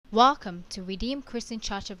Welcome to Redeemed Christian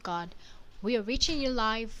Church of God. We are reaching you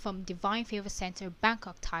live from Divine Favor Center,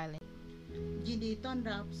 Bangkok, Thailand. ยินดีต้อน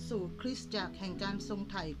รับสู่คริสตจักรแห่งการทรง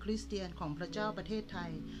ไถ่คริสเตียนของพระเจ้าประเทศไท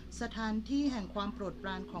ยสถานที่แห่งความโปรดปร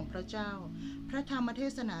านของพระเจ้าพระธรรมเท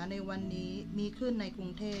ศนาในวันนี้มีขึ้นในกรุ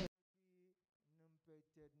งเทพ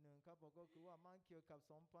171ครับผมก็คือว่ามันเกี่ยวกับ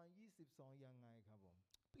2022ยังไงครับผม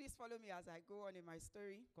Please follow me as I go on in my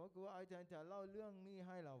story. ก็คือว่าอาจารย์จะเล่าเรื่องนี้ใ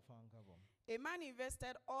ห้เราฟังครับผม A man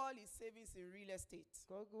invested all his savings in real estate,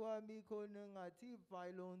 ก็คือว่ามีคนหนึ่งที่ไป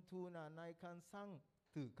ลงทุนในการสร้าง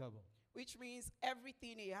ตึกครับผม which means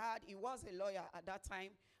everything he had, he was a lawyer at that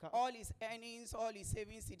time. Ka- All his earnings, all his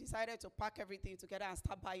savings, he decided to pack everything together and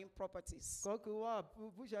start buying properties. ก็คือว่า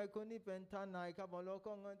ผู้ชายคนนี้เป็นทนายครับผมแล้ว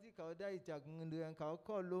ก็เงินที่เขาได้จากเงินเดือนเขา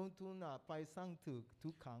ก็ลงทุนไปสร้างตึกทุ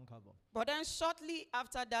กครั้งครับผม But then shortly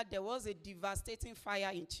after that, there was a devastating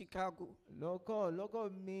fire in Chicago. แล้วก็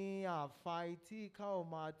มีไฟที่เข้า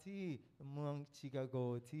มาที่เมืองชิคาโก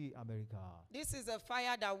ที่อเมริกา This is a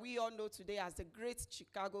fire that we all know today as the Great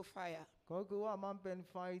Chicago Fire. ก็คือว่ามันเป็น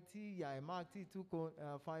ไฟที่ใหญ่มากที่ทุกคน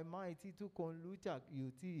ไฟไหม้ที่ทุกคนรู้จักอยู่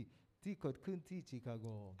ที่เกิดขึ้นที่ชิคาโก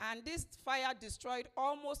And this fire destroyed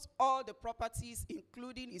almost all the properties,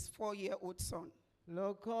 including his 4-year-old son. แล้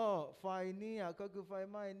วก็ไฟนี่ก็คือไฟ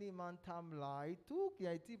ไหม้นี่มันทำลายทุกอ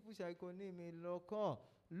ย่างที่ผู้ชายคนนี้มีแล้วก็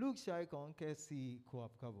ลูกชายของแก4 ขว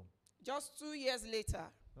บครับผม Just 2 years later,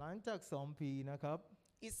 หลังจาก2 ปีนะครับ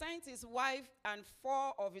he sent his wife and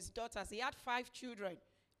 4 of his daughters. He had 5 children.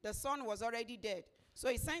 The son was already dead. So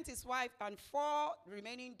he sent his wife and 4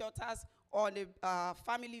 remaining daughters on a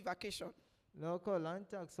family vacation. แล้วก็หลัง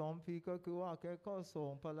จาก2 ปีก็คือว่าแกก็ส่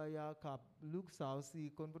งภรรยากับลูกสาว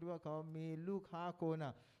4 คนเพราะว่าเขามีลูก5 คน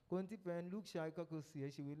คนที่เป็นลูกชายก็คือเสีย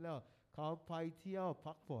ชีวิตแล้วเขาไปเที่ยว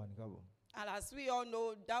พักผ่อนครับผม And as we all know,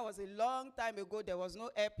 that was a long time ago. There was no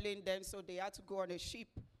airplane then, so they had to go on a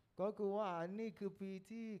ship. ก็คือว่าอันนี้คือปี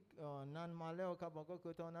ที่นานมาแล้วครับผมก็คื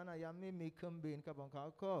อตอนนั้นยังไม่มีเครื่องบินครับผมเขา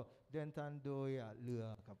ก็เดินทางโดยเรือ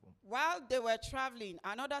ครับผม While they were traveling,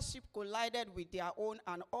 another ship collided with their own,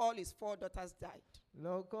 and all his 4 daughters died. แ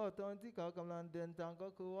ล้วก็ตอนที่เขากำลังเดินทางก็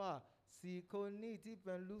คือว่า4 คนนี้ที่เ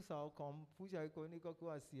ป็นลูกสาวของผู้ชายคนนี้ก็คือ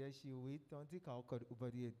ว่าเสียชีวิตตอนที่เขาเกิดอุบั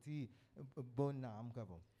ติเหตุที่บนน้ำครับ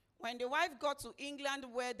ผม When the wife got to England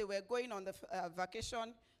where they were going on the vacation,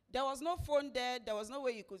 there was no phone there. There was no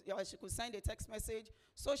way she could send a text message.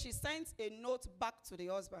 So she sent a note back to the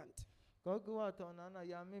husband. ก็คือว่าตอนนั้น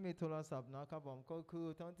ยังไม่มีโทรศัพท์นะครับผมก็คือ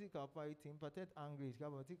ตอนที่เขาไปถึงประเทศอังกฤษครับ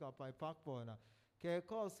ผมที่เขาไปพักผ่อนแก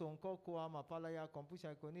ก็ส่งข้อความภรรยาของผู้ช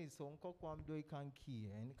ายคนนี้ส่งข้อความโดยการเขี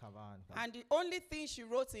ยนครับ And the only thing she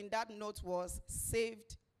wrote in that note was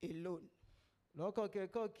saved alone. แล้วก็แก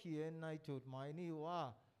ก็เขียนในจดหมายนี้ว่า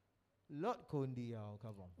ลดคนเดียวค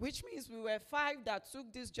รับผม Which means we were 5 that took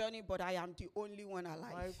this journey, but I am the only one หม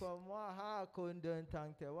าย alive. ความว่า5 คนเดินทาง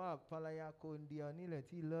แต่ว่าภรรยาคนเดียวนี่แหละ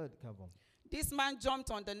ที่เลิศครับผม This man jumped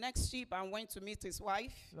on the next ship and went to meet his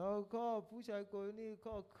wife. แล้วก็ผู้ชายคนนี้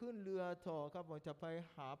ก็ขึ้นเรือต่อครับผมจะไป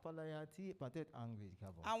หาภรรยาที่ประเทศอังกฤษครั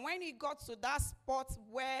บผม And when he got to that spot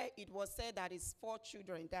where it was said that his 4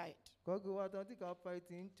 children died, ก็คือว่าตอนที่เขาไป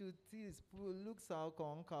ถึงจุดที่ลูกสาวข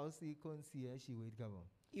องเขา4 คนเสียชีวิตครับผม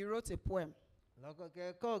he wrote a poem. แล้วก็แก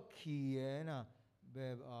ก็เขียนแบ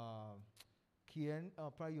บเขียน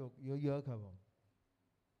ประโยคเยอะๆครับผม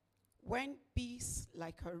When peace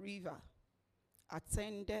like a river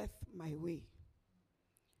attendeth my way,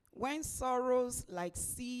 when sorrows like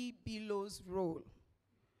sea billows roll,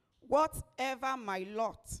 whatever my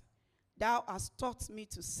lot, thou hast taught me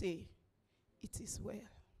to say, it is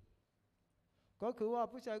well. ก็คือว่า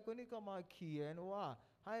ผู้ชายคนนี้ก็มาเขียนว่า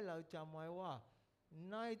ให้เราจำไว้ว่า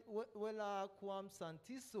ในเวลาความสัน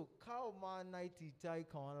ติสุขเข้ามาในจิตใจ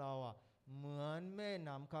ของเราเหมือนแม่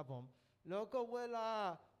น้ำครับผมแล้วก็เวลา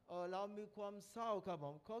เรามีความเศร้าครับผ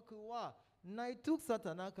มก็คือว่าในทุกสถ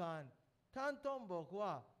านการณ์ท่านต้องบอกว่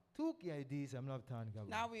าทุกอย่างดีสำหรับท่านครับ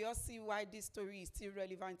Now we all see why this story is still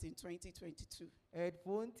relevant in 2022. เหตุผ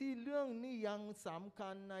ลที่เรื่องนี้ยังสำคั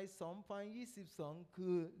ญใน2022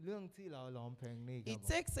คือเรื่องที่เราร้องเพลงนี้ครับ It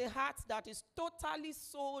takes a heart that is totally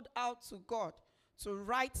sold out to God to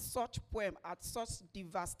write such poem at such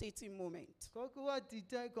devastating moment. ก็คือว่าจิต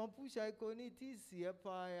ใจของผู้ชายคนนี้ที่เสียไป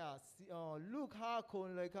ลูก5 คน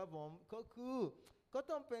เลยครับผมก็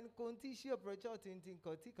ต้องเป็นคนที่เชื่อพระเจ้าจริงๆค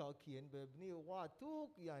นที่เขาเขียนแบบนี้ว่าทุก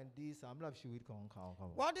อย่างดีสำหรับชีวิตของเขาครับ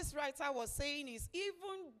What this writer was saying is,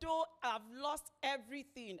 even though I've lost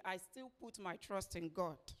everything, I still put my trust in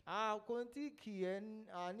God. คนที่เขียน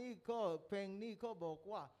นี่ก็เพลงนี้ก็บอก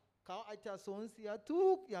ว่า เขาอาจจะสูญเสียทุ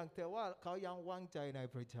กอย่างแต่ว่าเขายังวางใจใน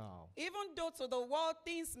พระเจ้า Even though to the world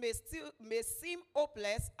things may seem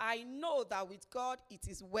hopeless, I know that with God it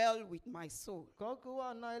is well with my soul. ก็คือว่า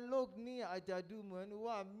ในโลกนี้อาจจะดูเหมือน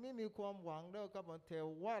ว่าไม่มีความหวังแล้วครับผมแต่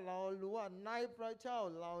ว่าเรารู้ว่าในพระเจ้า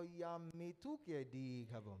เรายังมีทุกอย่างดี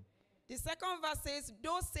ครับผม The second verse says,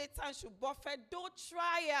 though Satan should buffet, though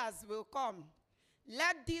trials will come,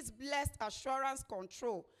 let this blessed assurance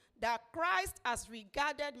control that Christ has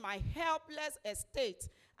regarded my helpless estate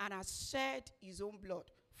and has shed his own blood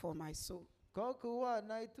for my soul. ก็คือว่า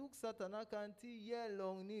ในทุกสถานการณ์ที่แย่ล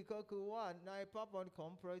งนี่ก็คือว่าในพระพรขอ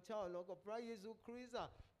งพระเจ้าแล้วก็พระเยซูคริสต์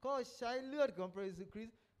ก็ใช้เลือดของพระเยซูคริส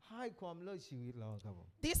ต์ให้ความรอดชีวิตเราครับผม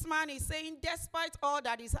This man is saying, despite all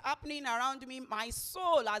that is happening around me, my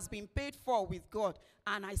soul has been paid for with God,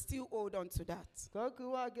 and I still hold on to that. ก็คือ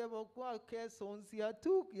ว่าแกบอกว่าแกสูญเสีย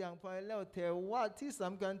ทุกอย่างไปแล้วแต่ว่าที่ส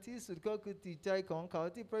ำคัญที่สุดก็คือจิตใจของเขา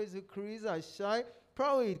ที่พระเยซูคริสต์ใช้พระ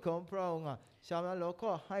วิญญาณของพระองค์ฉะนั้นเรา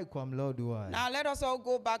ก็ให้ความรอดด้วย Now let us all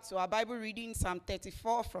go back to our Bible reading, Psalm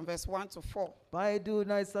 34 from verse 1 to 4. ไปดู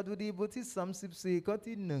ในสดุดีบทที่34ข้อ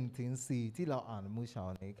ที่1ถึง4ที่เราอ่านเมื่อเช้า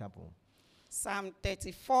นี้ครับผม Psalm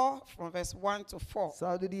 34 from verse 1 to 4. ส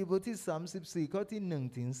ดุดีบทที่34ข้อที่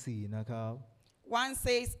1ถึง4นะครับ One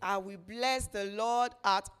says, I will bless the Lord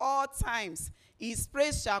at all times. His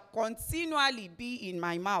praise shall continually be in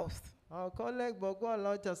my mouth. ข้อแรกบอกว่าเร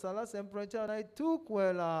าจะสรรเสริญพระเจ้าในทุกเว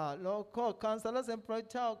ลาแล้วก็การสรรเสริญพระ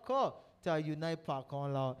เจ้าก็จะอยู่ในปากของ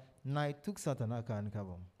เราในทุกสถานการณ์ครับ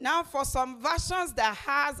ผม Now for some versions that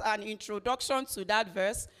has an introduction to that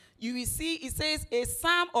verse, you will see it says a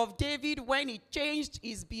psalm of David when he changed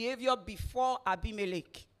his behavior before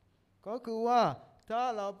Abimelech. ก็คือว่าถ้า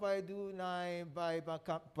เราไปดูในใ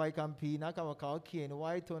บคัมภีร์นะครับว่าเขาเขียนไ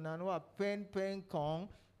ว้เท่านั้นว่าเป็นเพลงของ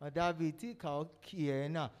ดาวิดที่เขาเขีย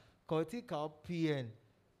นก่อนที่เขาเปลี่ยน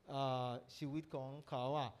ชีวิตของเขา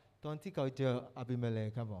ตอนที่เขาเจออบิเมเลค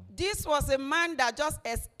ครับผม This was a man that just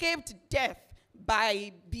escaped death by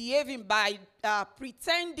behaving, by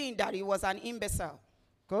pretending that he was an imbecile.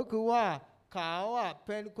 ก็คือว่าเขาเ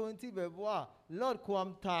ป็นคนที่แบบว่าลดความ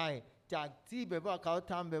ตายจากที่แบบว่าเขา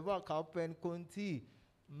ทำแบบว่าเขาเป็นคนที่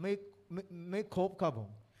ไม่ครบครับผม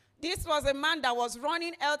This was a man that was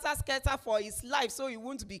running helter-skelter for his life so he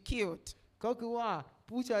wouldn't be killed. ก็คือว่า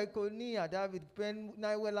ผู้ชายคนนี้ดาวิดเป็นใน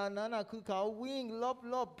เวลานั้นคือเขาวิ่ง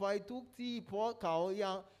รอบๆไปทุกที่เพราะเขา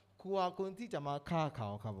ยังกลัวคนที่จะมาฆ่าเขา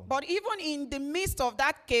ครับผม But even in the midst of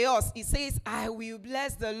that chaos, he says, I will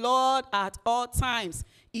bless the Lord at all times.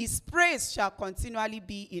 His praise shall continually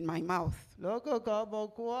be in my mouth. แล้วก็เขาบอ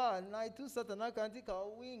กว่าในทุกสถานการณ์ที่เขา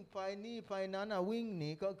วิ่งไปนี่ไปนั้นวิ่งหนี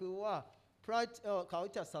ก็คือว่าเขา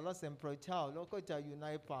จะสรรเสริญพระเจ้าแล้วก็จะอยู่ใน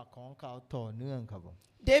ปากของเขาต่อเนื่องครับผม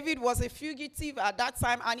David was a fugitive at that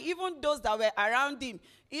time, and even those that were around him,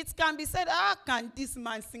 it can be said, how can this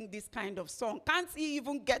man sing this kind of song? Can't he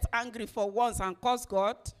even get angry for once and curse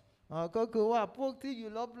God? ก็คือว่าพวกที่อยู่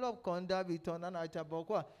รอบๆของดาวิดตอนนั้นอาจจะบอก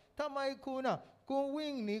ว่าทำไมคุณ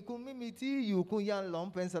วิ่งหนีคุณไม่มีที่อยู่คุณยังหลง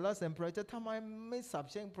เป็นสรรเสริญพระเจ้าทำไมไม่สาป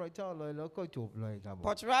แช่งพระเจ้าเลยแล้วก็จบเลยครับผม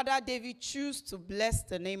But rather David chose to bless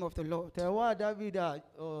the name of the Lord. แต่ว่าดาวิด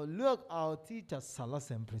เลือกเอาที่จะสรรเส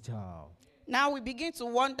ริญพระเจ้า Now we begin to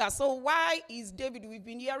wonder, so why is David, we've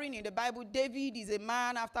been hearing in the Bible, David is a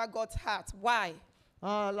man after God's heart. Why?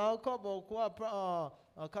 เราก็บอกว่าพระ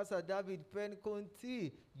กษัตริย์ดาวิดเป็นคนที่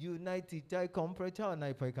อยู่ในจิตใจของพระเจ้าใน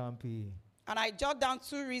พระคัมภีร์ And I jot down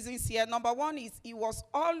two reasons here. Number one is he was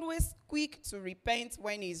always quick to repent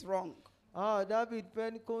when he's wrong. ดาวิดเป็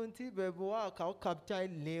นคนที่แบบว่าเขาขับใจ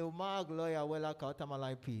เร็วมากเลยเวลาเขาทำอะไร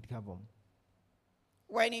ผิดครับผม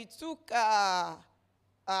When he took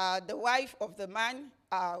the wife of the man,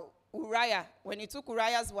 Uriah, when he took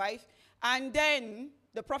Uriah's wife, and then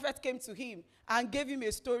the prophet came to him and gave him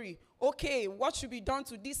a story. Okay, what should be done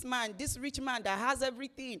to this man, this rich man that has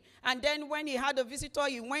everything? And then when he had a visitor,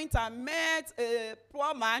 he went and met a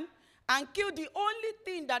poor man and killed the only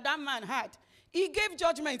thing that that man had. He gave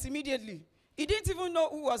judgment immediately. He didn't even know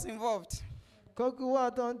who was involved. ก็คือว่า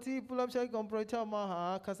ตอนที่ผู้รับใช้ของพระเจ้ามาหา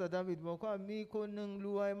กษัตริย์ดาวิดบอกว่ามีคนหนึ่งร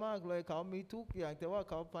วยมากเลยเขามีทุกอย่างแต่ว่า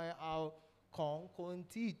เขาไปเอาของคน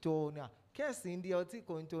ที่โจรแค่สิ่งเดียวที่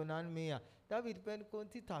คนโจรนั้นมีดาวิดเป็นคน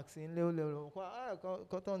ที่ตักสินเร็วๆบอกว่า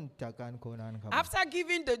ก็ต้องจัดการคนนั้นครับ After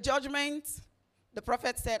giving the judgment, the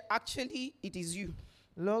prophet said, actually, it is you.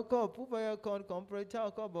 แล้วก็ผู้พยากรณ์ของพระเจ้า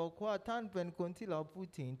ก็บอกว่าท่านเป็นคนที่เราพูด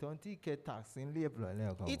ถึงตอนที่แกตักสินเรียบร้อยแล้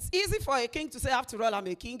วครับ It's easy for a king to say, after all, I'm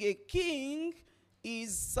a king. A king is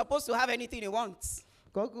supposed to have anything he wants.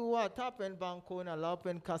 ก็คือว่าถ้าเป็นบางคนเราเ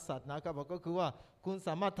ป็นกษัตริย์นะครับก็คือว่า คุณส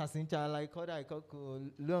ามารถตัดสินใจอะไรเขาได้ก็คือ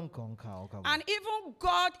เรื่องของเขาครับ And even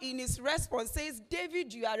God in his response says, David,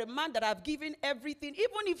 you are a man that I've given everything.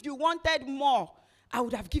 Even if you wanted more, I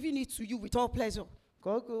would have given it to you with all pleasure.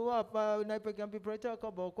 ก็คือว่าในพระคัมภีร์พระเจ้าก็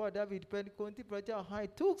บอกว่าดาวิดเป็นคนที่พระเจ้าให้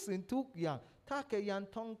ทุกสิ่งทุกอย่างถ้าแกยัง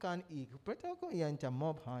ต้องการอีกพระเจ้าก็ยังจะม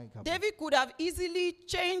อบให้ครับ David could have easily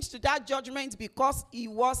changed that judgment because he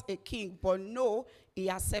was a king, but no, he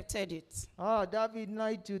accepted it. ดาวิดใน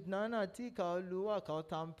จุดนั้นที่เขารู้ว่าเขา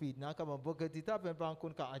ทำผิดนะครับปกติถ้าเป็นบางค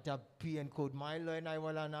นก็อาจจะเปลี่ยนกฎหมายเลยในเว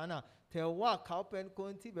ลานั้นแต่ว่าเขาเป็นค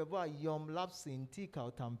นที่แบบว่ายอมรับสิ่งที่เขา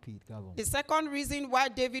ทำผิดครับ The second reason why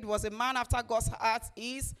David was a man after God's heart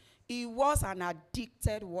is he was an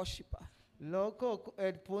addicted worshiper. แล้วก็เห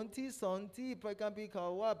ตุผลที่สองที่พระคัมภีร์เขา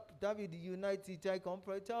ว่าดาวิดอยู่ในจิตใจของพ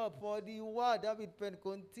ระเจ้าพอดีว่าดาวิดเป็นค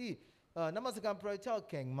นที่นมัสการพระเจ้า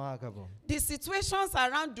เก่งมากครับ The situations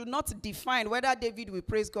around do not define whether David will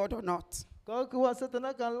praise God or not. ก็คือว่าสถาน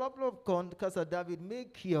การณ์รอบๆก่อนกษัตริย์ดาวิดไม่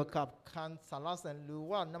เกี่ยวกับการสรรเสริญหรือ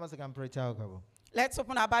ว่านมัสการพระเจ้าครับ Let's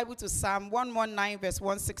open our Bible to Psalm 119 verse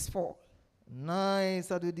 164. ใน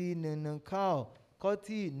สดุดี119ข้อ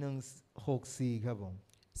ที่164ครับผม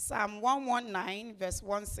Psalm 119 verse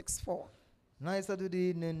 164. ในสดุดี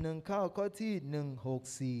119ข้อ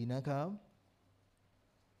ที่164นะครับ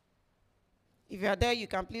If you are there, you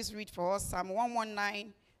can please read for us Psalm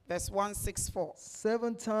 119 verse 164.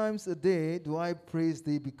 7 times a day do I praise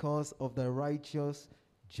thee because of thy righteous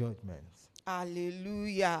judgments.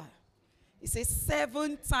 Hallelujah. It says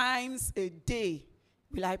 7 times a day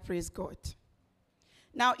will I praise God.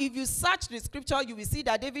 Now, if you search the scripture, you will see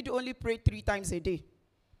that David only prayed 3 times a day.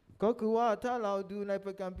 ก็คือว่าถ้าเราดูในพ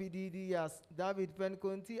ระคัมภีร์ดีๆดาวิดเป็นค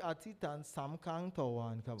นที่อธิษฐาน3 ครั้งต่อวั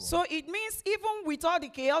นครับ So it means even with all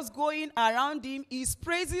the chaos going around him, his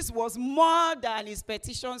praises was more than his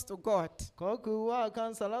petitions to God. ก็คือว่ากา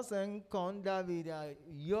รสรรเสริญของดาวิด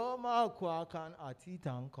เยอะมากกว่าการอธิษฐ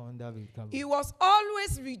านของดาวิดครับ He was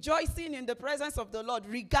always rejoicing in the presence of the Lord,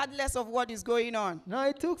 regardless of what is going on. ใน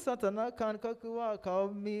ทุกสถานการณ์ก็คือว่าเขา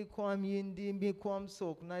มีความยินดีมีความสุ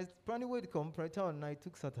ขในพระนิเวศของพระเจ้าใน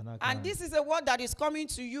ทุกสถานการณ์ And this is a word that is coming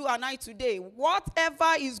to you and I today.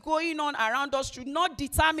 Whatever is going on around us should not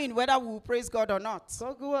determine whether we will praise God or not.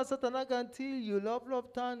 ก็คือว่าสถานการณ์ที่อยู่รอบ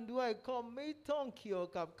ๆท่านด้วยก็ไม่ต้องเกี่ยว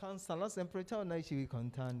กับการสรรเสริญพระเจ้าในชีวิตของ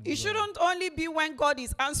ท่าน It shouldn't only be when God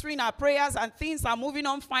is answering our prayers and things are moving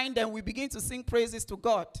on fine, then we begin to sing praises to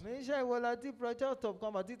God. ไม่ใช่เวลาที่พระเจ้าตอบค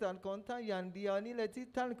ำอธิษฐานของท่านอย่างเดียวนี่แหละที่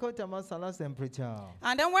ท่านก็จะมาสรรเสริญพระเจ้า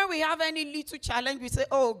And then when we have any little challenge, we say,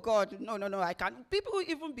 oh God, no, I can't. People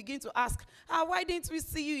even begin to ask, why didn't we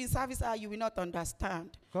see you in service? You will not understand.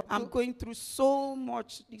 I'm going through so much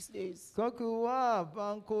these days. ก็คือว่าบ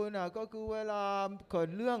างคนก็คือเวลาเกิด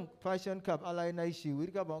เรื่องภาชนกับอะไรในชีวิต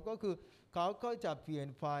ครับผมก็คือเขาก็จะเปลี่ยน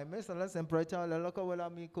ไปไม่สรรเสริญพระเจ้าแล้วก็เวลา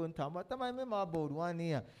มีคนถามว่าทำไมไม่มาโบสถ์วัน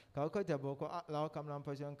นี้เขาก็จะบอกว่าเรากำลังเผ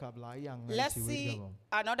ชิญกับหลายอย่างใน Let's ชีวิต see ครับผม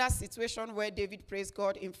another situation where David praised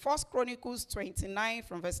God in 1 Chronicles 29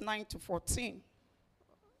 from verse 9 to 14.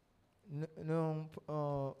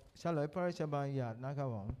 เฉลยพระราชบัญญัตินะครับ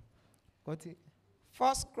ผมก็ที่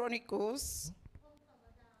 1 Chronicles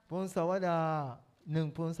พงศาวดาร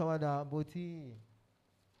1พงศาวดารบทที่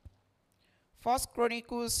 1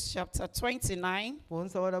 Chronicles chapter 29พง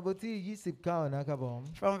ศาวดารบทที่29นะครับผม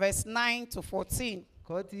from verse 9 to 14.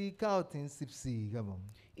 ข้อที่9ถึง14ครับผม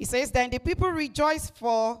It says, then the people rejoiced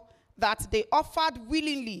for that they offered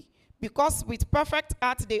willingly, because with perfect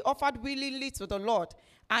heart they offered willingly to the Lord.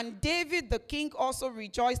 And David the king also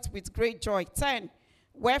rejoiced with great joy. 10.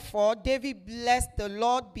 Wherefore David blessed the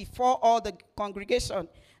Lord before all the congregation.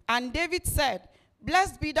 And David said,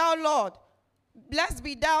 blessed be thou, Lord. Blessed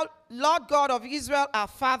be thou, Lord God of Israel, our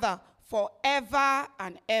Father, forever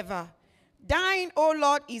and ever. Thine, O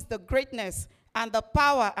Lord, is the greatness and the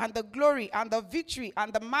power and the glory and the victory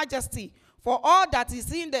and the majesty. For all that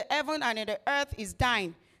is in the heaven and in the earth is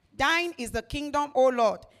thine. Thine is the kingdom, O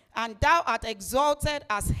Lord, and thou art exalted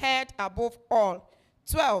as head above all.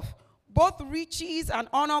 12. Both riches and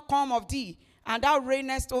honor come of thee, and thou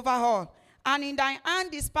reignest over all. And in thy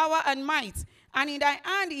hand is power and might, and in thy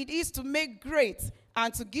hand it is to make great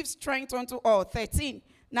and to give strength unto all. 13.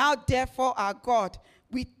 Now therefore, our God,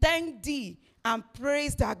 we thank thee and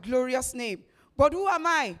praise thy glorious name. But who am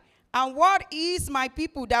I? And what is my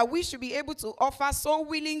people that we should be able to offer so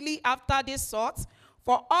willingly after this sort?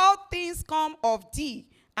 For all things come of thee,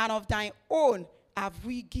 and of thine own have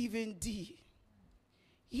we given thee.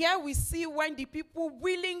 Here we see when the people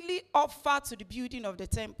willingly offer to the building of the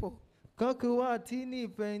temple. ก็คือว่าที่นี่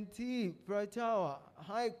เป็นที่พระเจ้า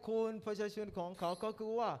ให้คนประชาชนของเขาก็คื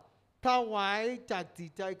อว่าถวายจากจิ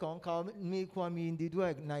ตใจของเขามีความยินดีด้วย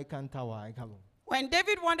ในการถวายครับผม When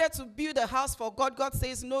David wanted to build a house for God, God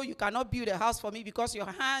says, no, you cannot build a house for me because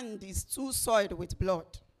your hand is too soiled with blood.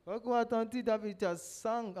 ก็คือว่าตอนที่ดาวิดจะส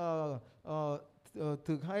ร้าง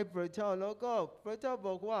ตึกให้พระเจ้าแล้วก็พระเจ้าบ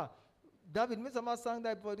อกว่าดาวิดไม่สามารถสร้างไ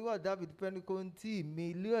ด้เพราะว่าดาวิดเป็นคนที่มี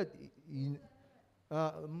เลือด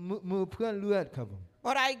มือเพื่อนเลือดครับผม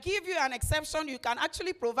But I give you an exception. You can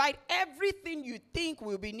actually provide everything you think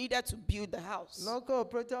will be needed to build the house. แล้วก็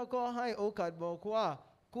พระเจ้าก็ให้โอกาสบอกว่า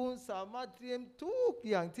คุณสามารถเตรียมทุก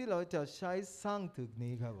อย่างที่เราจะใช้สร้างตึก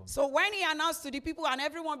นี้ครับผม So when he announced to the people and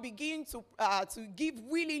everyone began to give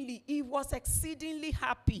willingly, he was exceedingly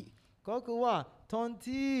happy. ก็คือว่าตอน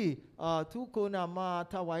ที่ทุกคนมา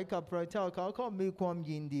ถวายกับพระเจ้าเขาก็มีความ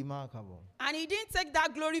ยินดีมากครับผม And he didn't take that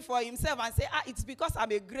glory for himself and say, it's because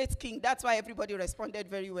I'm a great king. That's why everybody responded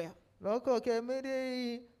very well. แล้วก็แกไม่ได้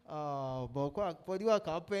บอกว่าเพราะว่าเข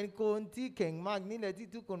าเป็นคนที่เก่งมากนี่แหละที่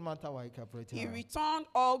ทุกคนมาถวายกับพระเจ้า He returned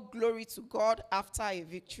all glory to God after a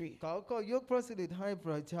victory. เขาก็ยกพระสิริให้พ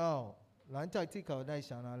ระเจ้าหลังจากที่เขาได้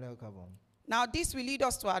ชนะแล้วครับผม Now this will lead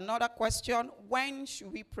us to another question. When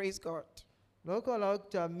should we praise God? แล้วก็เรา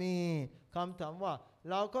จะมีคำถามว่า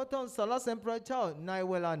เราก็ต้องสรรเสริญพระเจ้าใน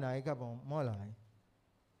เวลาไหนครับผมเมื่อไหร่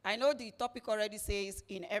I know the topic already says,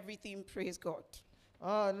 in everything praise God.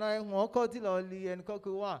 ในหัวข้อที่เราเรียนก็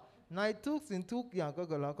คือว่าในทุกสิ่งทุกอย่างก็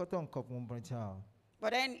เราก็ต้องขอบคุณพระเจ้า But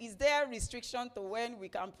then is there restriction to when we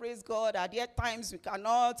can praise God? Are there times we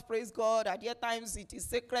cannot praise God? Are there times it is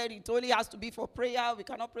sacred? It only has to be for prayer. We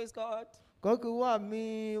cannot praise God. ก็คือว่ามี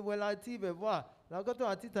เวลาที่แบบว่าเราก็ต้อง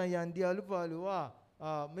อธิษฐานอย่างเดียวหรือเปล่าหรือว่า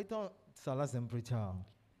ไม่ต้องสรรเสริญพระเจ้า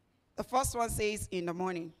The first one says in the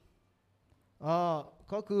morning.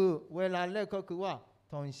 ก็คือเวลาแรกก็คือว่า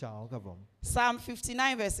ตอนเช้าครับผม Psalm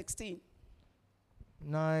 59 verse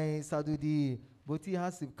 16. ในสดุดีบทที่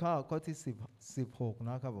50ข้อที่16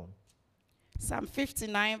นะครับผม Psalm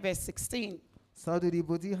 59 verse 16. สดุดีบ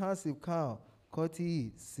ทที่50ข้อที่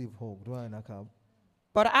16ด้วยนะครับ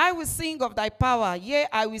But I will sing of thy power, yea,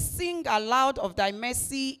 I will sing aloud of thy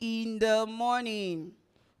mercy in the morning.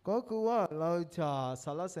 ก็คือว่าเราจะส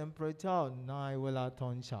รรเสริญพระเจ้าในเวลาตอ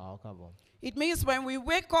นเช้าครับผม It means when we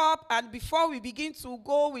wake up and before we begin to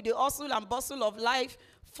go with the hustle and bustle of life,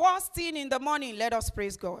 first thing in the morning, let us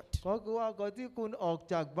praise God. ก็คือว่าก่อนที่คุณออก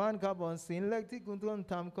จากบ้านครับผมสิ่งแรกที่คุณต้อง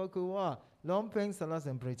ทำก็คือว่าร้องเพลงสรรเส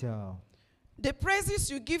ริญพระเจ้า The praises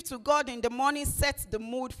you give to God in the morning sets the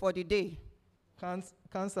mood for the day.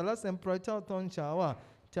 การสรรเสริญพระเจ้าตอนเช้า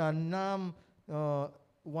จะน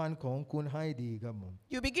ำวันของคุณให้ดีครับผม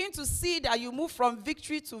You begin to see that you move from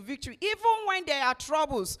victory to victory. Even when there are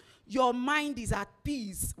troubles, your mind is at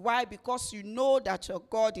peace. Why? Because you know that your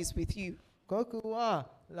God is with you. ก็คือว่า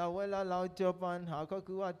เวลาเราเจอปัญหาก็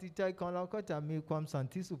คือว่าจิตใจของเราก็จะมีความสัน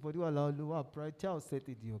ติสุขเพราะว่าเรารู้ว่าพระเจ้าส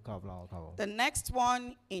ถิตอยู่กับเราครับผม The next one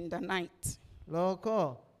in the night. แล้วก็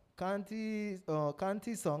การ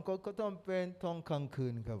ที่สองก็ต้องเป็นตอนกลางคื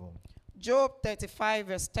นครับผม Job 35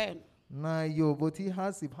 verse 10. ในโยบบทที่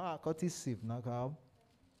55ข้อที่10นะครับ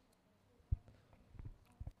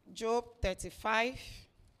Job 35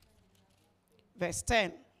 verse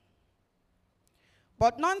 10.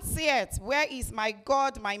 But none saith, where is my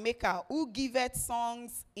God, my maker, who giveth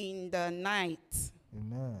songs in the night?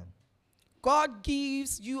 Amen. God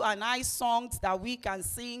gives you and I songs that we can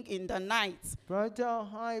sing in the night. พระเจ้า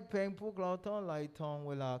ให้เพลงพวกเราตอนไหลตอนเ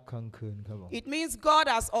วลากลางคืนครับผม It means God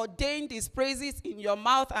has ordained his praises in your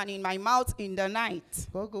mouth and in my mouth in the night.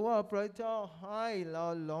 ก็คือว่าพระเจ้าให้เรา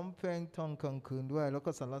ร้องเพลงตอนกลางคืนด้วยแล้ว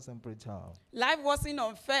ก็สรรเสริญพระเจ้า Life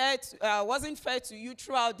wasn't fair to you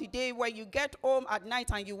throughout the day. When you get home at night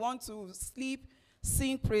and you want to sleep,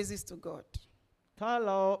 sing praises to God. ถ้าเ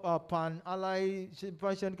ราผ่านอะไรเผ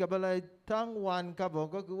ชิญกับอะไรทั้งวันครับผม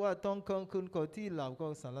ก็คือว่าต้องกลางคืนก่อนที่เราก็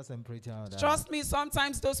สรรเสริญพระเจ้าได้ Trust me,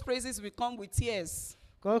 sometimes those praises will come with tears.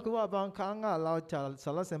 ก็คือว่าบางครั้งเราจะสร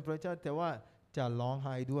รเสริญพระเจ้าแต่ว่าจะร้องไ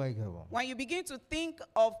ห้ด้วยครับผม When you begin to think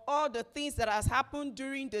of all the things that has happened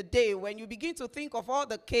during the day, when you begin to think of all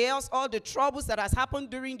the chaos, all the troubles that has happened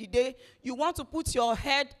during the day, you want to put your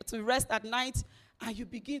head to rest at night and you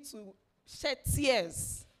begin to shed tears.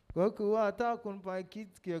 ก็คือว่าถ้าคุณไปคิด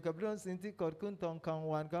เกี่ยวกับเรื่องสิ่งที่เกิดขึ้นตอนกลาง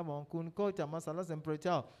วันครับผมคุณก็จะมาสรรเสริญพระเ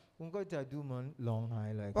จ้าคุณก็จะดูเหมือนร้องไห้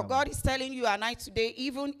เลยครับ But God is telling you and I today,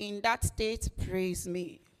 even in that state, praise me.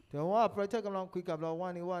 แต่ว่าพระเจ้ากำลังคุยกับเราว่า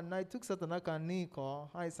นี่ว่าในทุกสถานการณ์นี้ขอ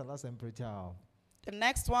ให้สรรเสริญพระเจ้า The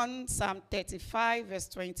next one, Psalm 35, verse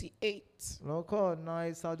 28. แล้วก็ใน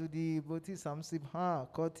สดุดีบทที่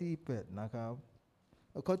35ข้อที่8นะครับ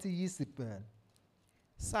ข้อที่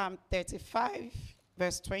28 Psalm 35,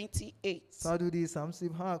 verse 28. สดุดี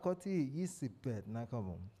35ข้อที่28นะครับ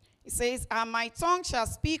ผม It says, and my tongue shall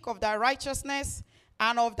speak of thy righteousness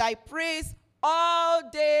and of thy praise all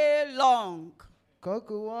day long. ก็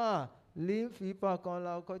คือว่าลิ้นฝีปากของเ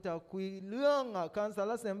ราก็จะคุยเรื่องการสร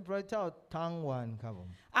รเสริญพระเจ้าทั้งวันครับผม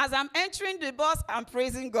As I'm entering the bus, I'm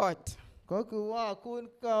praising God. ก็คือว่าคุณ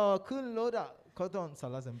ก็ขึ้นรถก็ต้องสร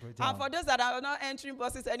รเสริญพระเจ้า And for those that are not entering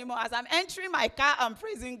buses anymore, as I'm entering my car, I'm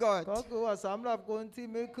praising ก็ God. คือว่าสำหรับคนที่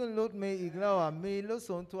ไม่ขึ้นรถเมล์อีกแล้วมีรถ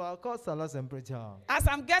ส่วนตัวก็สรรเสริญพระเจ้า As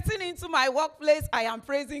I'm getting into my workplace, I am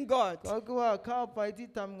praising God. ก็คือว่าเข้าไปที่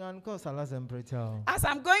ทำงานก็สรรเสริญพระเจ้า As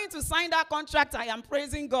I'm going to sign that contract, I am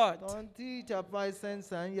praising ตอ God. นที่จะไปเซ็น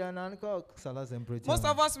สัญญานั้นก็สรรเสริญพระเจ้า Most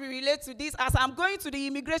of us, we relate to this. As I'm going to the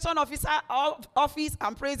immigration office,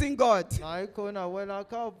 I'm praising God. หลายคนเวลา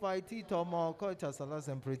เข้าไปที่ตมก็จะสรรเส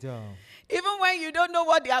ริญพระเจ้า Even when you don't know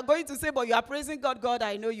what they are going to say, but you are praising God. God,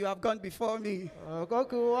 I know you have gone before me. ก็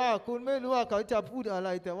คือว่าคุณไม่รู้ว่าเขาจะพูดอะไร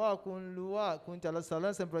แต่ว่าคุณรู้ว่าคุณจะสรร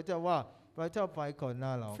เสริญพระเจ้าว่าพระเจ้าไปก่อนหน้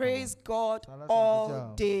าเรา Praise God all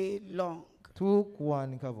day long. ทุกวัน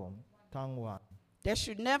ครับผมทั้งวัน There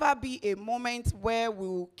should never be a moment where we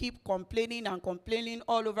will keep complaining and complaining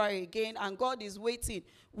all over again, and God is waiting.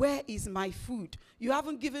 Where is my food? You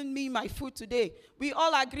haven't given me my food today. We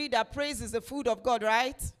all agree that praise is the food of God,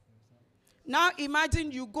 right? Now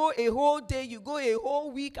imagine you go a whole day, you go a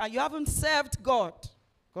whole week, and you haven't served God.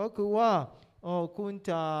 ก็คือว่าคุณ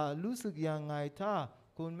จะรู้สึกยังไงถ้า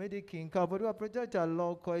คุณไม่ได้กินข้าวเพราะว่าพระเจ้าจะรอ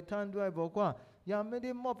คอยท่านด้วยบอกว่ายังไม่ไ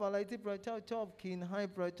ด้มอบอะไรที่พระเจ้าชอบกินให้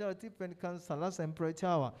พระเจ้าที่เป็นการสรรเสริญพระเ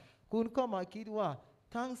จ้าคุณก็มาคิดว่า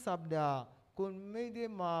ทั้งสัปดาห์คุณไม่ได้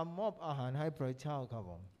มามอบอาหารให้พระเจ้าครับ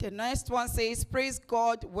ผม The next one says, praise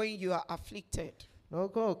God when you are afflicted. แล้ว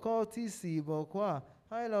ก็ข้อที่ 4 บอกว่า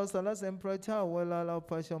ให้เราสรรเสริญพระเจ้าเวลาเราเ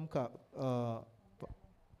ผชิญกับ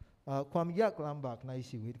ความยากลำบากใน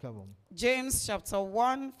ชีวิตครับผม James chapter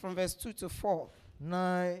 1 from verse 2 to 4. ใน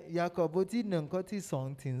ยากอบบทที่ 1 ข้อที่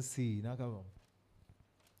 2 ถึง 4 นะครับผม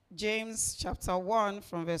James chapter 1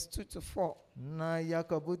 from verse 2 to 4. ในยา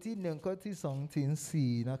กอบบทที่ 1 ข้อที่ 2 ถึง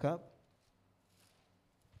 4 นะครับ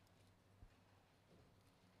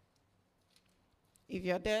If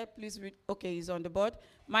you're there, please read. Okay, it's on the board.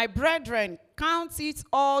 My brethren, count it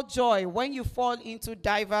all joy when you fall into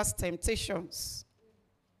diverse temptations.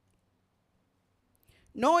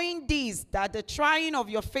 Knowing this, that the trying of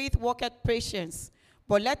your faith worketh patience.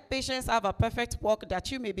 But let patience have a perfect work, that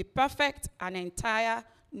you may be perfect and entire,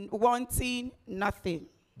 wanting nothing.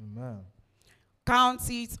 Amen. Count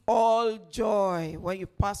it all joy when you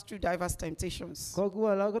pass through diverse temptations. ก็คือ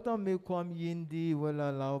ว่าเราก็ต้องมีความยินดีเวลา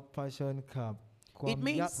เราเผชิญกับความ It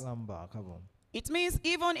means- ยากลำบากครับผม It means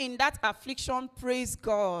even in that affliction, praise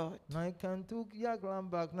God. ในการทุกข์ยากล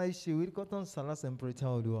ำบากในชีวิตก็ต้องสรรเสริญพระเจ้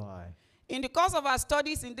าด้วย In the course of our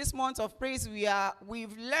studies in this month of praise,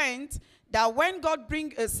 we've learned that when God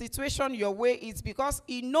brings a situation your way, it's because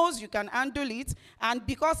He knows you can handle it, and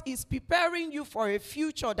because He's preparing you for a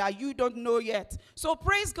future that you don't know yet. So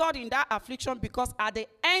praise God in that affliction, because at the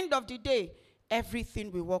end of the day, everything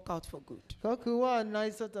will work out for good. ก็คือว่าใน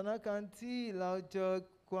สถานการณ์ที่เราเจอ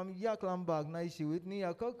ความยากลำบากในชีวิตนี้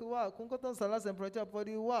ก็คือว่าคุณก็ต้องสรรเสริญพระเจ้าพอ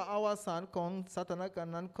ดีว่าอวสานของสถานการ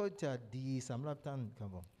ณ์นั้นก็จะดีสำหรับท่านครับ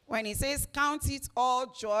ผม When He says count it all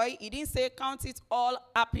joy, He didn't say count it all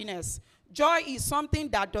happiness. Joy is something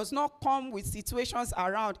that does not come with situations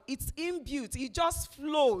around. It's inbuilt. It just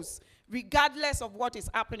flows regardless of what is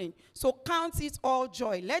happening. So count it all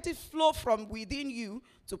joy. Let it flow from within you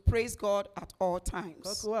to praise God at all ก็ times.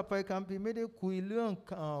 คือว่าไปคัมภีร์ไม่ได้คุยเรื่อง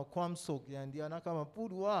ความสุขอย่างเดียวนะครับมาพูด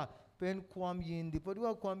ว่าเป็นความยินดีเพราะ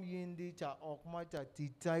ว่าความยินดีจะออกมาจากจิ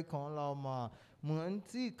ตใจของเรามาเหมือน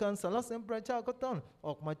ที่การสรรเสริญพระเจ้าก็ต้องอ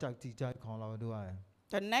อกมาจากจิตใจของเราด้วย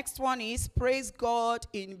The next one is praise God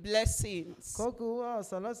in blessings. ก็คือว่า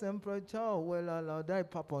สรรเสริญพระเจ้าเวลาเราได้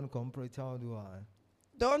พระพรของพระเจ้าด้วย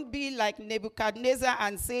Don't be like Nebuchadnezzar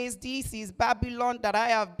and says, this is Babylon that I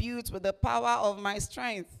have built with the power of my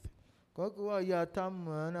strength. ก็คือว่าอย่าทำเห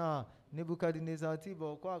มือนเนบูคัดเนซาร์ที่บ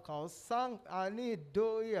อกว่าเขาสร้างอันนี้โด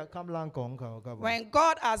ยกำลังของเขาครับผม When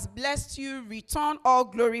God has blessed you, return all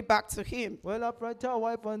glory back to Him. เวลาพระเจ้าไ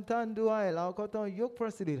ว้พรท่านด้วยเราก็ต้องยกพระ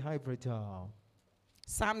สิริให้พระเจ้า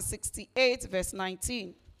Psalm 68 verse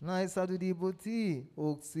 19. ในสดุดีบทที่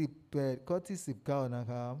68ข้อที่19นะ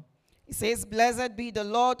ครับ It says, blessed be the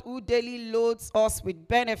Lord who daily loads us with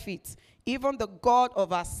benefits, even the God of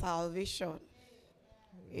our salvation.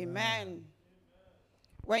 Amen.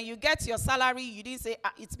 When you get your salary, you didn't say,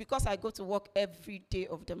 it's because I go to work every day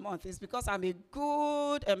of the month. It's because I'm a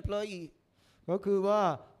good employee. ก็คือว่า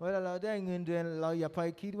เวลาเราได้เงินเดือนเราอย่าไป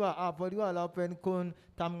คิดว่าพอดีว่าเราเป็นคน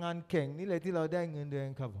ทำงานเก่งนี่แหละที่เราได้เงินเดือน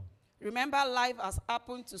ครับผม Remember, life has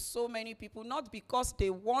happened to so many people, not because they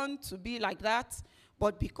want to be like that,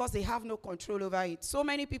 but because they have no control over it. So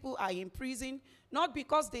many people are in prison, not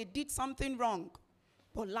because they did something wrong,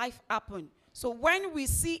 but life happened. So when we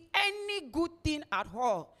see any good thing at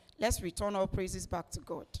all, let's return all praises back to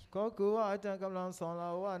God. ก็คือว่าอาจารย์กำลังสอนเร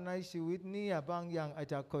าว่าในชีวิตนี้บางอย่างอาจ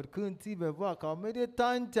จะเกิดขึ้นที่แบบว่าเขาไม่ได้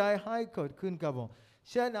ตั้งใจให้เกิดขึ้นครับผม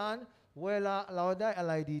ฉะนั้นเวลาเราได้อะ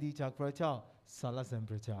ไรดีๆจากพระเจ้าสรรเสริญ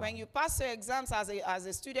พระเจ้า When you pass your exams as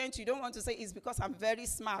a student, you don't want to say it's because I'm very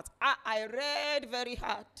smart. I read very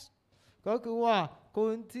hard. ก็คือว่าค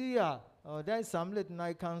นที่ได้สำเร็จใน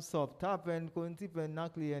การสอบถ้าเป็นคนที่เป็นนั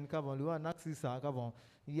กเรียนครับผมหรือว่านักศึกษาครับผม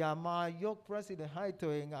อย่ามายกพระสิทธิ์ให้ตั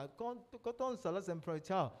วเองก็ต้องสรรเสริญพระเ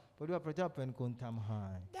จ้าเพราะว่าพระเจ้าเป็นคนทำให้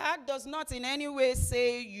That does not in any way say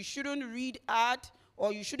you shouldn't read hard or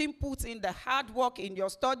you shouldn't put in the hard work in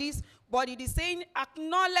your studies, but it is saying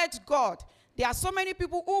acknowledge God. There are so many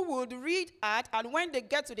people who would read hard, and when they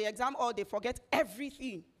get to the exam hall, they forget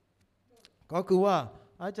everything. ก็คือว่า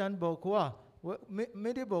อาจารย์บอกว่าไ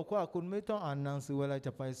ม่ได้บอกว่าคุณไม่ต้องอ่านหนังสือเวลาจ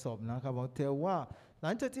ะไปสอบนะครับผมแต่ว่าหลั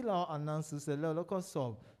งจากที่เราอ่านหนังสือเสร็จแล้วก็สอ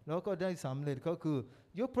บแล้วก็ได้สำเร็จก็คือ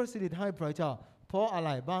ยกพระสิทธิ์ให้พระเจ้าเพราะอะไร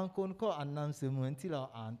บางคนก็อ่านหนังสือเหมือนที่เรา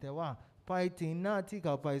อ่านแต่ว่าไปถึงหน้าที่เข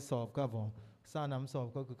าไปสอบครับผมสนามสอบ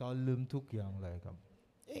ก็คือเขาลืมทุกอย่างเลยครับ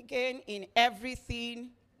Again, in everything,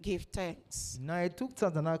 give thanks. ในทุกส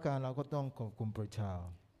ถานการณ์เราก็ต้องขอบคุณพระเจ้า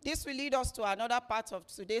This will lead us to another part of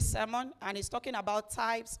today's sermon, and it's talking about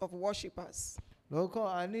types of worshippers. แล้วก็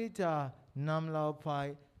อันนี้จะนำเราไป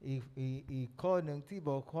อีกข้อหนึ่งที่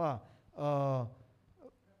บอกว่า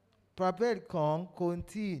ประเภทของคน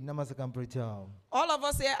ที่นมัสการพระเจ้า All of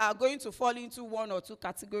us here are going to fall into one or two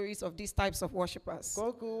categories of these types of worshippers. ก็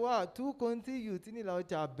คือว่าทุกคนที่อยู่ที่นี่เรา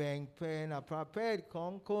จะแบ่งเป็นประเภทขอ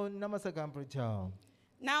งคนนมัสการพระเจ้า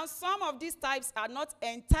Now, some of these types are not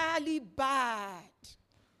entirely bad.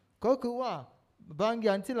 ก็คือว่าบางอ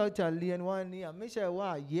ย่างที่เราจะเรียนวันนี้ไม่ใช่ว่า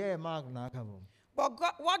แย่มากนะครับผม But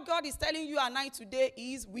what God is telling you and I today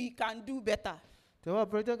is we can do better. แต่ว่า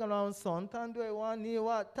พระเจ้ากำลังสอนท่านด้วยวันนี้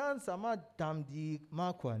ว่าท่านสามารถทำดีมา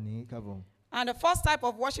กกว่านี้ครับผม And the first type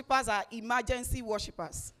of worshippers are emergency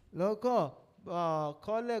worshippers. แล้วก็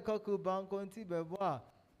ข้อแรกก็คือบางคนที่แบบว่า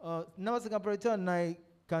นมัสการพระเจ้าใน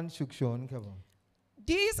การฉุกเฉินครับผม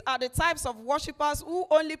These are the types of worshippers who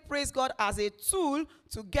only praise God as a tool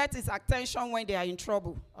to get his attention when they are in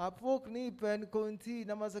trouble. พวกนี้เป็นคนที่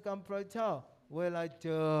นมัสการพระเจ้าเวลาเจ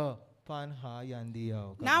อปัญหาอย่างเดียว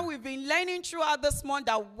Now we've been learning throughout this month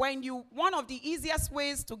that one of the easiest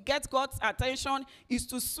ways to get God's attention is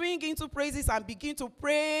to swing into praises and begin to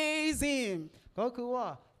praise him. ก็คือว่า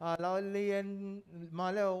เราเรียนมา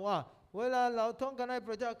แล้วว่าเวลาเราต้องการให้พ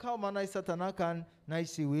ระเจ้าเข้ามาในสถานการณ์ใน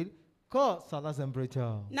ชีวิตก็สรรเสริญพระเจ้า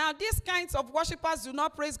Now these kinds of worshippers do not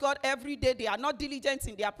praise God every day. They are not diligent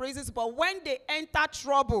in their praises, but when they enter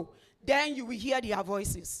trouble, then you will hear their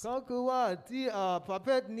voices. ก็คือว่าที่ประเภ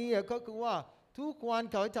ทนี้ก็คือว่าทุกวัน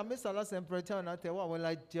เขาจะไม่สรรเสริญพระเจ้านะแต่ว่าเวล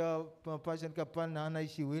าเจอเผชิญกับปัญหาใน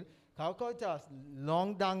ชีวิตเขาก็จะร้อง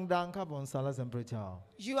ดังๆครับผมสรรเสริญพระเจ้า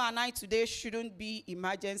You and I today shouldn't be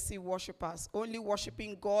emergency worshippers, only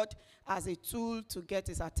worshiping God as a tool to get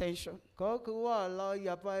his attention. ก็คือว่าเราอ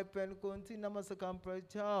ย่าไปเป็นคนที่นมัสการพระ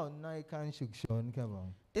เจ้าในการฉุกเฉินครับผม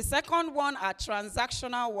The second one are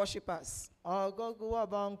transactional worshippers. ก็คือว่า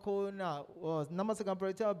บางคนนมัสการพร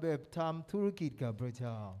ะเจ้าแบบทำธุรกิจกับพระเ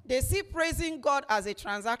จ้า They see praising God as a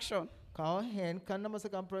transaction. เขาเห็นการนมัส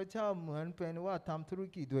การพระเจ้าเหมือนเป็นว่าทำธุร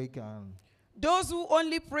กิจด้วยกัน Those who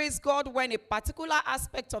only praise God when a particular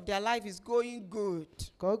aspect of their life is going good.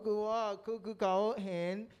 ก็คือว่าคือเขาเห็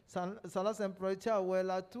นสรรเสริญพระเจ้าเว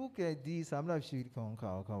ลาทุกอย่างดีสำหรับชีวิตของเข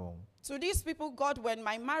าครับผม To these people, God, when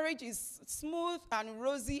my marriage is smooth and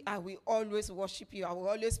rosy, I will always worship you. I will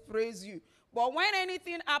always praise you. But when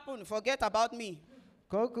anything happens, forget about me.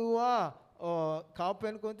 ก็คือว่าเขาเป็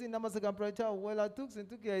นคนที่นมัสการพระเจ้าเวลาทุกสิ่ง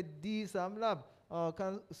ทุกอย่างดีสำหรับกา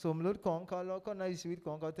รสมรสของเขาแล้วก็ในชีวิตข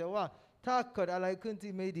องเขาแต่ว่าถ้าเกิดอะไรขึ้น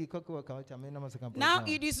ที่ไม่ดีก็คือว่าเขาจะไม่นมัสการพระเจ้า Now,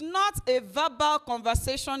 it is not a verbal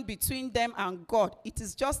conversation between them and God. It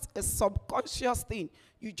is just a subconscious thing.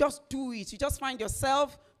 You just do it. You just find yourself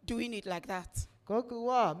doing it like that. ก็คือ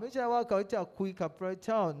ว่าไม่ใช่ว่าเขาจะคุยกับพระเ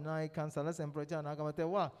จ้าในการสรรเสริญพระเจ้านะครับแต่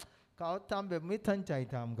ว่าเขาทำแบบไม่ตั้งใจ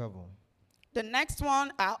ทำครับผม The next one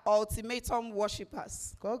are ultimatum worshippers.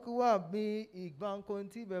 ก็คือว่ามีอีกบางคน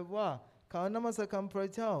ที่แบบว่าเขานมัสการพระ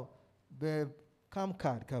เจ้าแบบข้ามข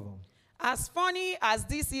าดครับผม As funny as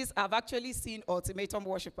this is, I've actually seen ultimatum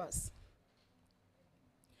worshippers.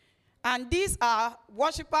 And these are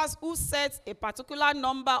worshippers who set a particular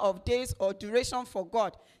number of days or duration for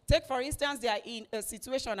God. Take, for instance, they are in a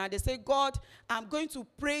situation and they say, God, I'm going to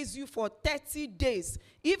praise you for 30 days.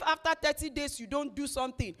 If after 30 days you don't do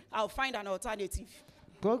something, I'll find an alternative.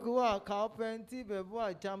 ก็คือว่าเขาเป็นที่แบบว่า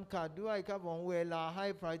จำกัดด้วยครับผมเวลาให้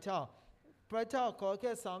พระเจ้าขอแ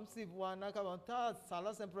ค่30 วันนะครับผมถ้าสรร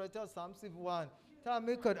เสริญพระเจ้า30 วันถ้าไ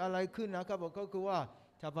ม่เกิดอะไรขึ้นนะครับผมก็คือว่า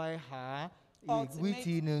จะไปหาอีกวิ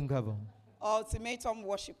ธีหนึ่งครับผม Ultimatum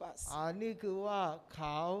worshippers. อันนี้คือว่าเข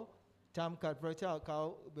าจำกัดพระเจ้าเขา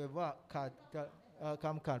แบบว่าจ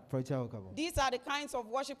ำกัดพระเจ้าครับผม These are the kinds of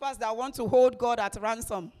worshippers that want to hold God at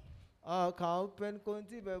ransom. เขาเป็นคน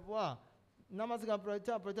ที่แบบว่านมัสการพระเ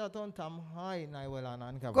จ้าต้องทำให้ในเวลา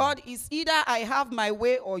นั้นครับ God is either I have my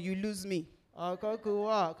way or you lose me. ก็คือ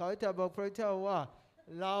ว่าเขาจะบอกพระเจ้าว่า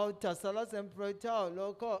เราจะสรรเสริญพระเจ้าแล้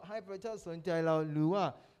วก็ให้พระเจ้าสนใจเราหรือว่า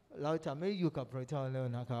เราจะไม่อยู่กับพระเจ้าแล้ว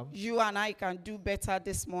นะครับ You and I can do better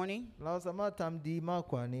this morning. เราสามารถทำดีมาก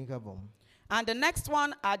กว่านี้ครับผม And the next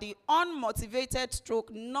one are the unmotivated stroke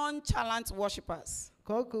nonchalant worshippers.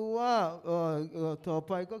 ก็คือว่าต่อไ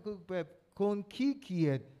ปก็คือแบบคนขี้เกี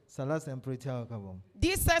ยจสรรเสริญพระเจ้าครับผม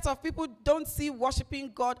This set of people don't see worshiping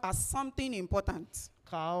God as something important.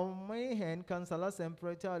 เขาไม่เห็นการสรรเสริญพร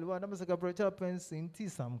ะเจ้าหรือว่านมัสการพระเจ้าเป็นสิ่งที่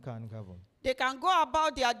สำคัญครับผม They can go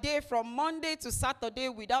about their day from Monday to Saturday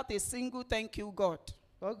without a single thank you, God.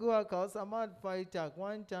 ก็คือว่าเขาสามารถไปจาก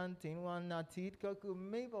วันจันทร์ถึงวันอาทิตย์ก็คือ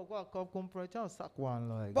ไม่บอกว่าขอบคุณพระเจ้าสักวัน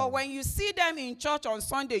เลย But when you see them in church on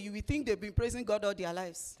Sunday, you will think they've been praising God all their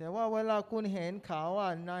lives. แต่ว่าเวลาคุณเห็นเขา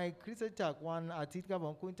ในคริสตจักรวันอาทิตย์ครับผ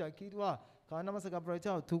มคุณจะคิดว่าเขานมัสการพระเ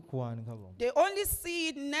จ้าทุกวันครับผม They only see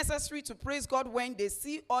it necessary to praise God when they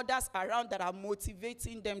see others around that are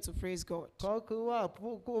motivating them to praise God. ก็คือว่า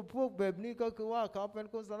พวกแบบนี้ก็คือว่าเขาเป็น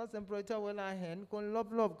คนสรรเสริญพระเจ้าเวลาเห็นคน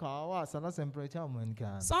รอบๆเขาว่าสรรเสริญพระเจ้าเหมือน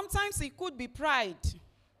กัน Sometimes it could be pride.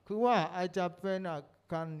 คือว่าอาจจะเป็น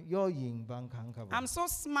การย่อหยิ่งบางครั้งครับผม I'm so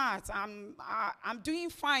smart. I'm doing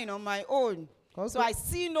fine on my own. So I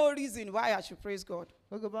see no reason why I should praise God.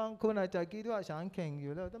 ก็คือบางคนอาจจะคิดว่าฉันเก่งอ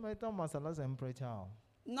ยู่แล้วทำไมต้องมาสรรเสริญพระเจ้า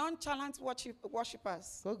Nonchalant worshippers.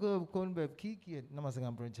 ก็คือคนแบบขี้เกียจนมัสกา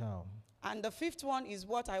รพระเจ้า And the fifth one is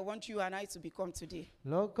what I want you and I to become today.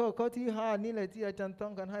 แล้วก็ข้อที่5นี่แหละที่อาจารย์ต้อ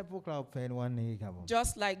งการให้พวกเราเป็นวันนี้ครับผม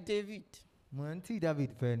Just like David, เหมือนที่ดาวิ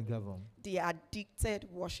ดเป็นครับผม the addicted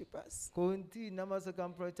worshippers. คนที่นมัสการ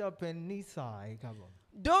พระเจ้าเป็นนิสัยครับผม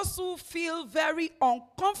Those who feel very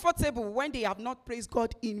uncomfortable when they have not praised God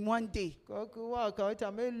in one day. ก็คือว่าเขาจะ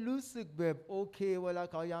ไม่รู้สึกแบบโอเคเวลา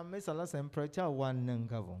เขายังไม่สรรเสริญพระเจ้าวันหนึ่ง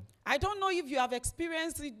ครับผม I don't know if you have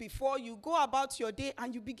experienced it before. You go about your day and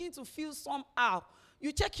you begin to feel somehow. You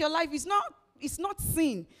check your life, it's not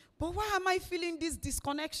sin. But why am I feeling this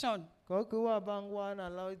disconnection? ก็คือว่าบางวัน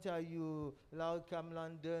เราจะอยู่เรากำลัง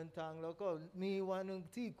เดินทางแล้วก็มีวันหนึ่ง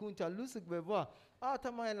ที่คุณจะรู้สึกแบบว่าท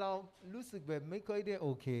ำไมเรารู้สึกแบบไม่ค่อยได้โอ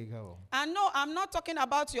เคครับผม And no, I'm not talking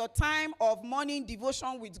about your time of morning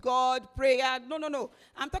devotion with God, prayer. No.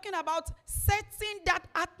 I'm talking about setting that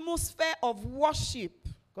atmosphere of worship.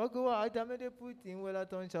 ก็คือว่าอาจจะไม่ได้พูดถึงเวลา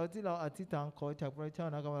ตอนเช้าที่เราอธิษฐานขอจากพระเจ้า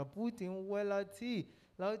นะครับพูดถึงเวลาที่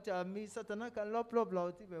เราจะมีสถานการณ์รอบๆเรา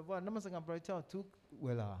ที่แบบว่านมัสการพระเจ้าทุกเว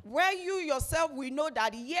ลา Where you yourself will know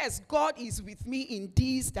that yes, God is with me in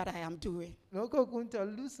this that I am doing. แล้วก็คุณจะ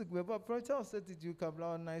รู้สึกแบบว่าพระเจ้าสถิตอยู่กับเร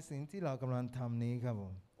าในสิ่งที่เรากำลังทำนี้ครับผ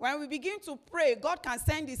ม When we begin to pray, God can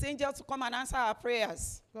send his angels to come and answer our prayers.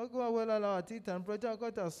 ก็คือว่าเวลาเราอธิษฐานพระเจ้าก็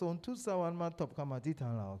จะส่งทูตสวรรค์มาตอบคำอธิษฐา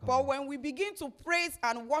นเราครับ But when we begin to praise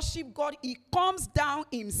and worship God, he comes down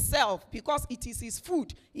himself because it is his food.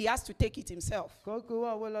 He has to take it himself. ก็คือว่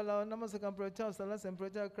าเวลาเรานมัสการพระเจ้าสรรเสริญพร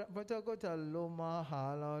ะเจ้าพระเจ้าก็จะลงมาหา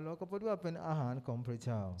เราแล้วก็พูดว่าเป็นอาหารของพระเ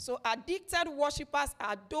จ้า So addicted worshippers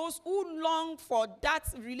are those who long for that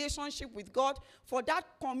relationship with God, for that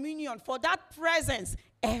communion, for that presence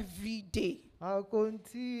every day. คน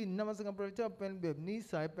ที่นมัสการพระเจ้าเป็นแบบนิ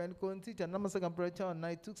สัยเป็นคนที่จะนมัสการพระเจ้าใน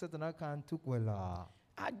ทุกสถานการณ์ทุกเวลา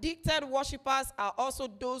Addicted worshippers are also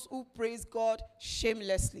those who praise God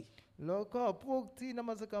shamelessly. แล้วก็พวกที่น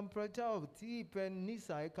มัสการพระเจ้าที่เป็นนิ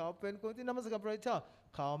สัยเขาเป็นคนที่นมัสการพระเจ้า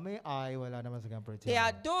เขาไม่อายเวลานมัสการพระเจ้า They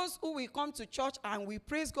are those who will come to church and we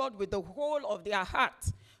praise God with the whole of their heart,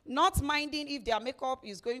 not minding if their makeup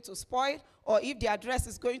is going to spoil or if their dress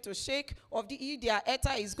is going to shake or if their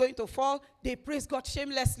attire is going to fall. They praise God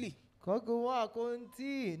shamelessly. ก็คือว่าคน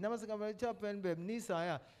ที่นมัสการพระเจ้าเป็นแบบนิสัย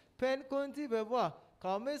เป็นคนที่แบบว่าเข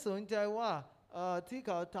าไม่สนใจว่าที่เ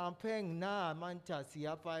ขาทำเพลงหน้ามันจะเสีย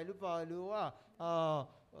ไปหรือเปล่าหรือว่า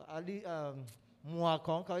หมวกข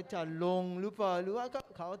องเขาจะลงหรือเปล่าหรือว่า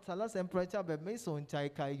เขาสรรเสริญพระเจ้าแบบไม่สนใจ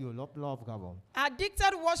ใครอยู่รอบๆครับผม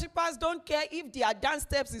Addicted worshippers don't care if their dance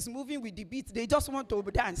steps is moving with the beat. They just want to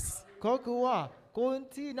dance. ก็คือว่าคน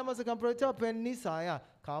ที่นมัสการพระเจ้าเป็นนิสัย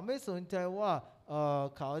เขาไม่สนใจว่า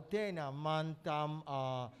เขาเต้นมันตาม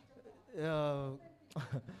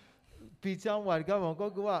ปีจังหวัดครับผมก็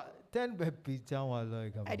คือว่า 10แบบปีจังหวะเลย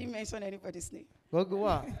ครับผม I didn't mention anybody's name. ก็คือ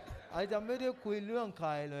ว่าอาจจะไม่ได้คุยเรื่องใคร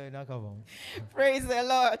เลยนะครับผม Praise the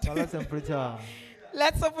Lord. สรรเสริญพระเจ้า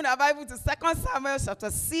Let's open our Bible to 2 Samuel chapter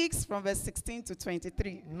 6 from verse 16 to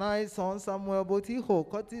 23. ใน2ซามูเอลบทที่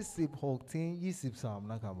6ข้อที่16ถึง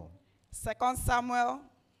23นะครับผม 2 Samuel.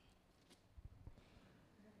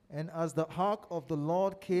 And as the ark of the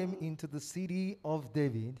Lord came into the city of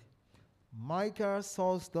David, Micah,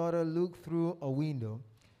 Saul's daughter, looked through a window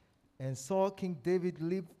and saw King David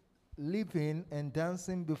leaping and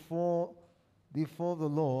dancing before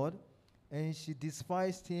the Lord, and she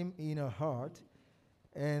despised him in her heart.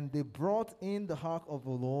 And they brought in the ark of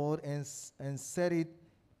the Lord and set it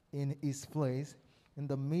in its place in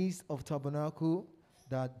the midst of tabernacle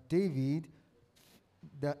that David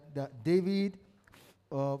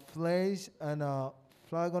flesh and a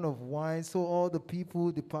flagon of wine. So all the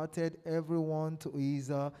people departed, everyone to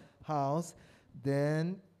his house.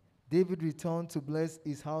 Then David returned to bless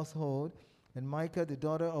his household. And Micah, the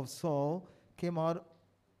daughter of Saul, came out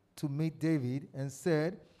to meet David and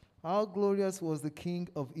said, "How glorious was the king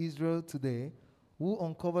of Israel today, who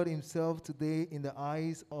uncovered himself today in the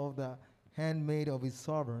eyes of the handmaid of his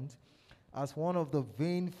servant, as one of the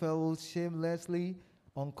vain fellows shamelessly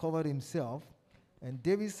uncovered himself." And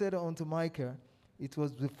David said unto Micah, "It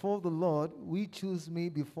was before the Lord we chose me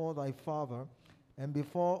before thy father and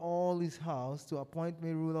before all his house to appoint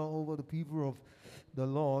me ruler over the people of the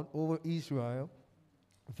Lord, over Israel.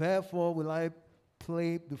 Therefore will I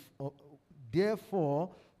play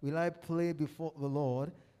before the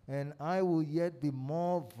Lord, and I will yet be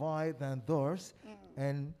more vile than those,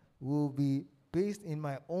 and will be based in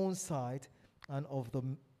my own sight, and of the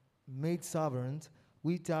maidservants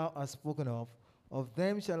which thou hast spoken of. Of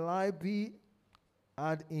them shall I be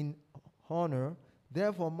had in honor."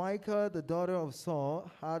 Therefore Micah, the daughter of Saul,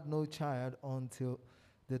 had no child until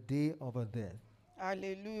the day of her death.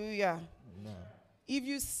 Hallelujah. No. If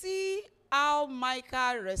you see how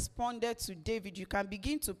Micah responded to David, you can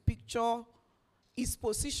begin to picture his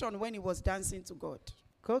position when he was dancing to God.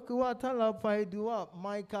 ก็คือว่าถ้าเราไปดูว่าไม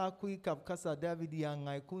ค์าคุยกับกษัตริย์ดาวิดยังไง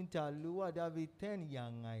คุณจะรู้ว่าดาวิดเต้นยั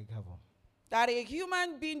งไงครับผม That a human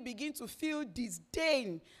being begin to feel disdain.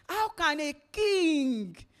 How can a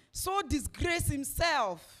king so disgrace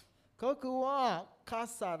himself? ก็คือว่าก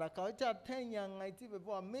ษัตริย์เขาจะเต้นยังไงที่แบบ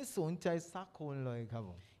ว่าไม่สนใจสักคนเลยครับ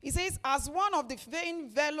ผม He says, as one of the vain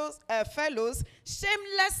fellows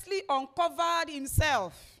shamelessly uncovered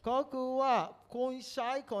himself. ก็คือว่าคนใช้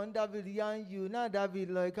ของดาวิดยังอยู่หน้าดาวิด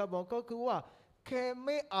เลยครับผมก็คือว่าแค่ไ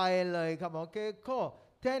ม่อายเลยครับผมแค่ข้อ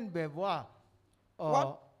เต้นแบบว่า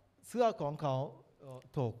เสื้อของเขา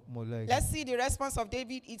ถกหมดเลย Let's see the response of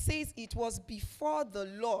David. It says, "It was before the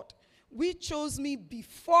Lord which chose me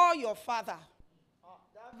before your father."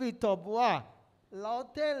 ดาวิดตอบว่าเรา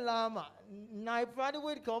เต้นรำในพระนิเว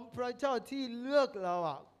ศของพระเจ้าที่เลือกเรา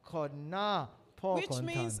คนหน้าพ่อของ Which ท่าน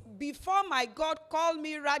means before my God called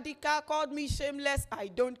me radical, called me shameless, I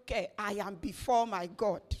don't care. I am before my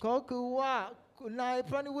God. ก็คือว่าใน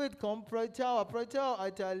พระนิเวศของพระเจ้าพระเจ้าอา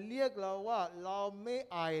จจะเรียกเราว่าเราไม่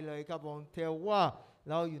อายเลยครับผมแต่ว่า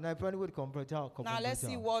เราอยู่ในพระนิเวศของพระเจ้าขอบคุณพ Now ระ let's เจ้า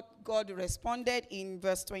see what God responded in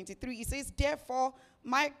verse 23. He says, "Therefore,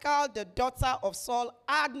 Michal, the daughter of Saul,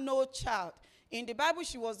 had no child." In the Bible,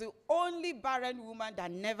 she was the only barren woman that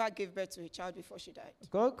never gave birth to a child before she died.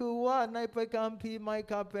 ก็คือว่าในพระคัมภีร์ไม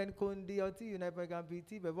ค์าเป็นคนเดียวที่อยู่ในพระคัมภีร์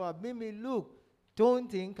ที่แบบว่าไม่มีลูกจน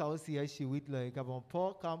ถึงเขาเสียชีวิตเลยครับผมเพราะ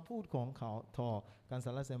คำพูดของเขาต่อการสร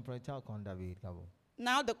รเสริญพระเจ้าของดาวิดครับผม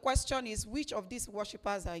Now the question is, which of these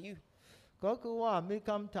worshippers are you? ก็คือว่ามี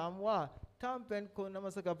คำถามว่าท่านเป็นคนนมั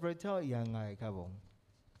สการพระเจ้าอย่างไงครับผม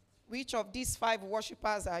Which of these 5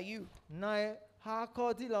 worshippers are you? ใน5ข้อ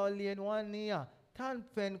ที่เราเรียนวันนี้ท่าน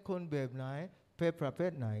เป็นคนแบบไหนเป็นประเภ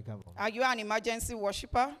ทไหนครับผม Are you an emergency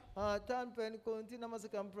worshipper? ท่านเป็นคนที่นมัส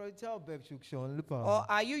การพระเจ้าแบบฉุกเฉินหรือเปล่า Or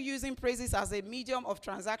are you using praises as a medium of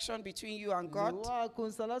transaction between you and หรือ God? ว่าคุณ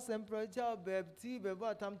สรรเสริญพระเจ้าแบบที่แบบว่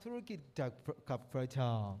าทำธุรกิจกับพระเจ้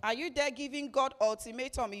า Are you there giving God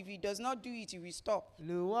ultimatum? If he does not do it, he will stop. ห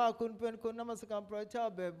รือว่าคุณเป็นคนนมัสการพระเจ้า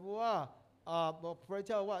แบบว่าบอกพระเ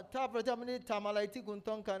จ้าว่าถ้าพระเจ้าไม่ได้ทำอะไรที่คุณ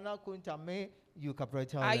ต้องการนะคุณจะไม่อยู่กับพระ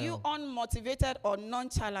เจ้า Are you unmotivated or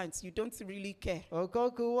nonchalant? You don't really care. ก็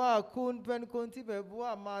คือว่าคุณเป็นคนที่แบบว่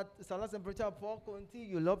ามาสรรเสริญพระเจ้าเพราะคนที่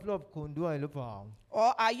อยู่รอบๆคุณด้วยหรือเปล่า Or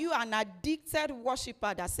are you an addicted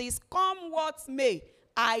worshipper that says, "Come what may,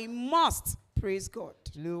 I must praise God"?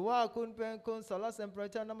 หรือว่าคุณเป็นคนสรรเสริญพระ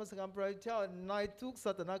เจ้านมัสการพระเจ้าในทุกส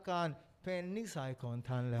ถานการณ์ เป็นนิสัยของ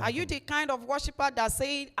ท่านแล้ว Are you the kind of worshiper that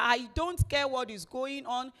saying, I don't care what is going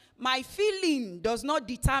on, my feeling does not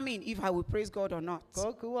determine if I will praise God or not? ก็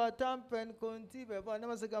คือว่าท่านเป็นคนที่แบบว่าน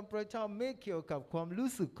มัสการพระเจ้าไม่เกี่ยวกับความรู้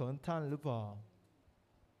สึกของท่านหรือเปล่า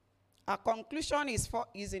Our conclusion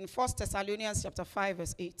is in 1 Thessalonians chapter 5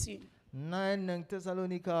 verse 18. ใน1เธสาโล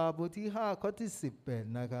นิกาบทที่5ข้อที่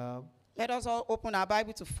18นะครับ Let us all open our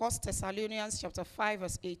Bible to 1 Thessalonians chapter 5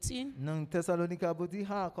 verse 18. 1เธสาโลนิกาบทที่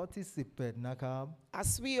5ข้อที่18นะครับ As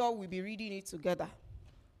we all will be reading it together.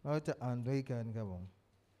 เราจะอ่านด้วยกันครับผม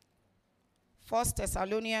 1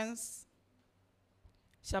 Thessalonians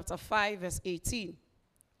chapter 5 verse 18.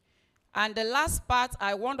 And the last part,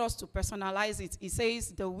 I want us to personalize it. It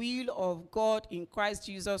says, the will of God in Christ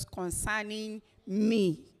Jesus concerning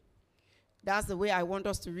me. That's the way I want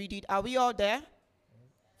us to read it. Are we all there?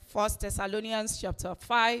 1 Thessalonians chapter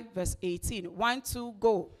 5 verse 18. 1, 2,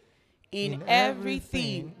 go. In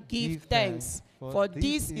everything give thanks, for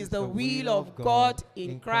this is the will of God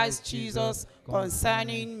in Christ Jesus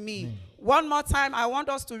concerning me. One more time, I want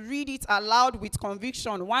us to read it aloud with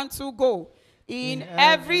conviction. 1, 2, go. In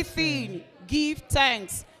everything give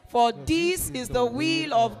thanks, for this is the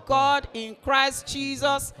will of God in Christ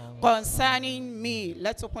Jesus concerning me.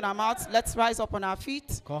 Let's open our mouths. Let's rise up on our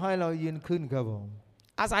feet. ขอให้เรายืนขึ้นครับผม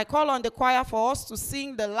As I call on the choir for us to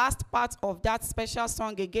sing the last part of that special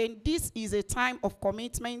song again, this is a time of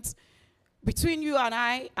commitment between you and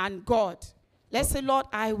I and God. Let's say, Lord,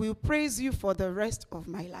 I will praise you for the rest of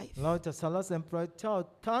my life. เราจะสรรเสริญพระเจ้า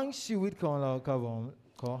ทั้งชีวิตของเราครับผม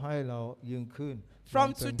ขอให้เรายืนขึ้น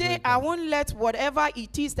From today, I won't let whatever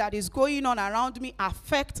it is that is going on around me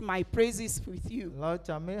affect my praises with you. เราจ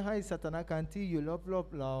ะไม่ให้สถานการณ์ที่อยู่รอบ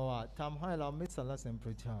ๆเราทำให้เราไม่สรรเสริญพ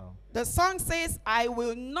ระเจ้า The song says, I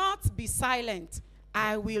will not be silent.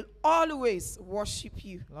 I will always worship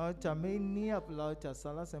you. เราจะไม่เงียบเราจะสร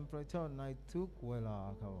รเสริญพระเจ้าในทุกเวลา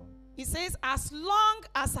ครับผม He says, as long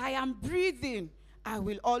as I am breathing, I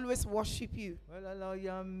will always worship you. เวลาเรา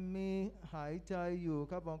ยังมีหายใจอยู่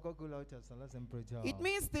ครับผมก็คือเราจะสรรเสริญพระเจ้า It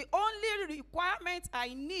means the only requirement I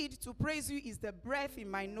need to praise you is the breath in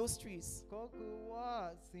my nostrils. ก็คือว่า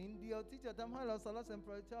สิ่งเดียวที่จะทำให้เราสรรเสริญพ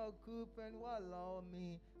ระเจ้าคือเป็นว่าเรา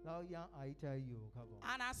ยังหายใจอยู่ครับผม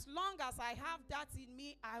And as long as I have that in me,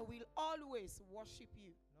 I will always worship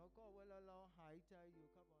you. แล้วก็เวลาเราหายใจอยู่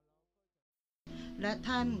ครับผม และ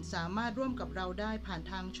ท่านสามารถร่วมกับเราได้ผ่าน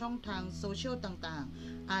ทางช่องทางโซเชียลต่าง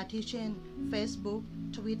ๆ อาทิเช่น Facebook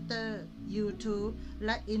Twitter YouTube แล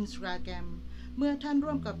ะ Instagram เมื่อท่าน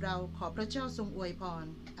ร่วมกับเราขอพระเจ้าทรงอวยพร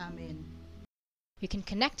อาเมน You can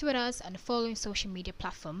connect with us on the following social media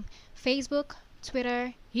platform: Facebook, Twitter,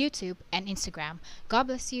 YouTube, and Instagram. God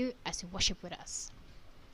bless you as you worship with us.